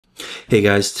Hey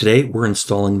guys, today we're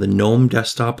installing the GNOME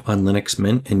desktop on Linux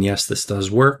Mint, and yes, this does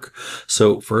work.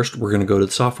 So first we're going to go to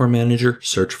the software manager,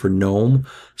 search for GNOME.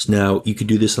 So now you could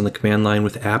do this on the command line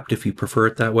with apt if you prefer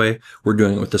it that way. We're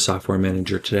doing it with the software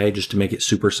manager today just to make it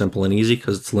super simple and easy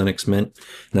because it's Linux Mint,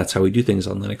 and that's how we do things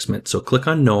on Linux Mint. So click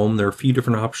on GNOME. There are a few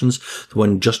different options. The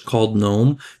one just called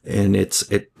GNOME, and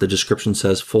the description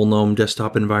says full GNOME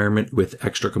desktop environment with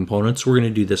extra components. We're going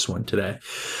to do this one today.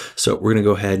 So we're going to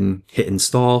go ahead and hit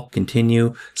install, continue.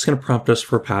 It's going to prompt us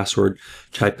for a password.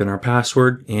 Type in our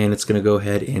password and it's going to go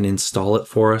ahead and install it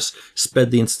for us.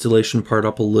 Sped the installation part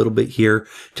up a little bit here.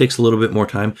 It takes a little bit more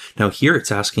time. Now here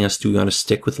it's asking us, do we want to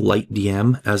stick with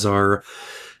LightDM as our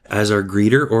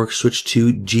greeter or switch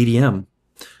to GDM?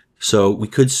 So we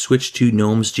could switch to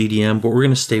GNOME's GDM, but we're going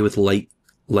to stay with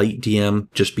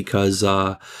LightDM just because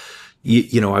I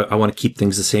want to keep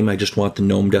things the same. I just want the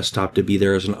GNOME desktop to be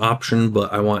there as an option,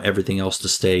 but I want everything else to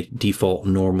stay default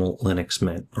normal Linux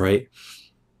Mint, right?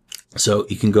 So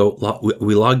you can go,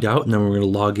 we logged out and then we're going to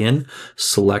log in,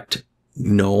 select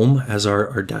GNOME as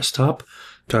our desktop,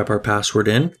 type our password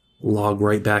in, log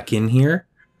right back in here.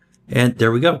 And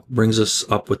there we go. Brings us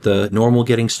up with the normal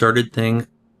getting started thing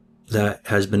that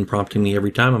has been prompting me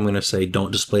every time. I'm going to say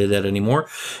don't display that anymore.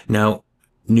 Now,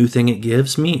 new thing it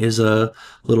gives me is a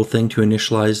little thing to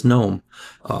initialize GNOME.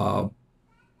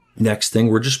 Next thing,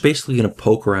 we're just basically going to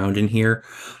poke around in here,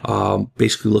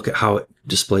 basically look at how it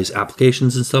displays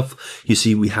applications and stuff. You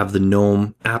see we have the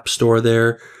GNOME App Store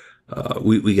there.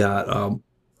 We got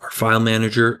our file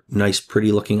manager, nice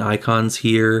pretty looking icons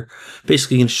here.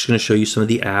 Basically, I'm just going to show you some of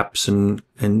the apps and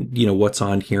what's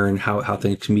on here and how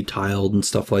things can be tiled and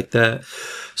stuff like that.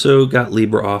 So got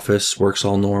LibreOffice, works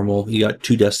all normal. You got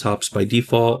two desktops by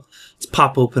default. Let's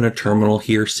pop open a terminal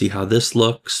here, see how this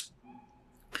looks.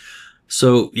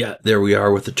 So yeah, there we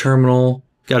are with the terminal.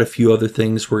 Got a few other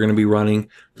things we're going to be running.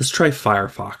 Let's try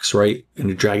Firefox, right? Going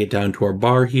to drag it down to our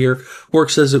bar here.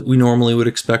 Works as we normally would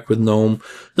expect with GNOME.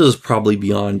 This is probably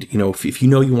beyond, if you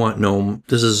know you want GNOME,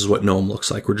 this is what GNOME looks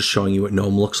like. We're just showing you what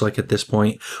GNOME looks like at this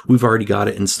point. We've already got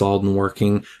it installed and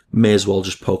working. May as well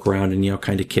just poke around and,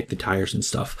 kind of kick the tires and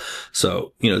stuff.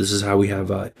 So, this is how we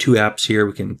have two apps here.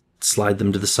 We can slide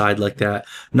them to the side like that.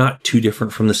 Not too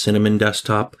different from the Cinnamon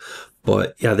desktop.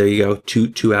 But yeah, there you go. Two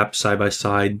apps side by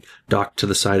side, docked to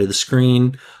the side of the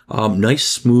screen. Nice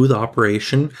smooth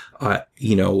operation.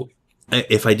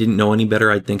 If I didn't know any better,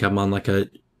 I'd think I'm on like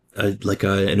an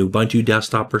Ubuntu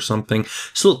desktop or something.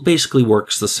 So it basically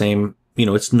works the same.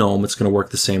 It's GNOME. It's going to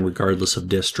work the same regardless of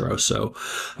distro. So,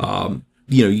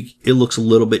 it looks a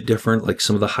little bit different. Like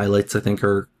some of the highlights I think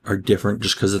are different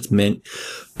just because it's Mint.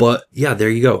 But yeah, there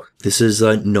you go. This is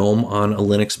GNOME on a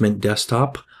Linux Mint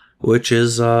desktop, which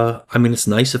is, it's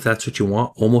nice if that's what you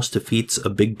want. Almost defeats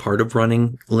a big part of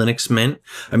running Linux Mint.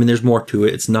 There's more to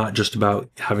it. It's not just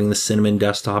about having the Cinnamon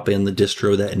desktop and the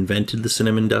distro that invented the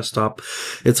Cinnamon desktop.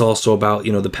 It's also about,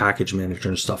 the package manager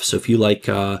and stuff. So if you like,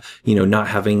 not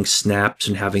having snaps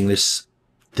and having this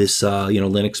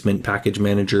Linux Mint package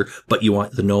manager, but you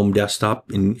want the GNOME desktop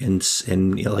and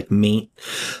like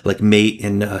Mate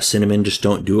and Cinnamon just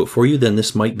don't do it for you, then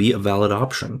this might be a valid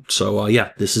option. So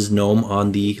yeah, this is GNOME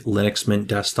on the Linux Mint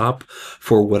desktop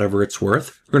for whatever it's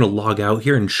worth. We're going to log out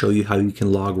here and show you how you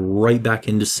can log right back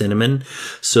into Cinnamon.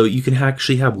 So you can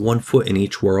actually have one foot in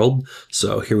each world.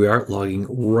 So here we are logging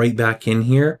right back in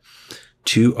here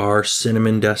to our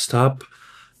Cinnamon desktop.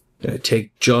 Gonna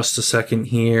take just a second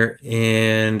here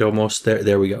and almost there.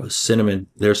 There we go. Cinnamon.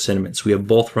 There's Cinnamon. So we have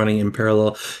both running in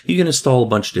parallel. You can install a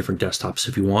bunch of different desktops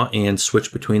if you want and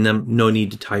switch between them. No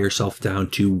need to tie yourself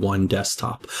down to one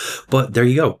desktop. But there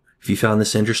you go. If you found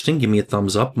this interesting, give me a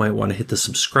thumbs up. Might want to hit the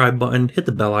subscribe button, hit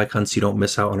the bell icon so you don't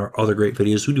miss out on our other great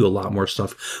videos. We do a lot more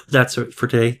stuff. That's it for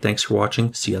today. Thanks for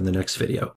watching. See you on the next video.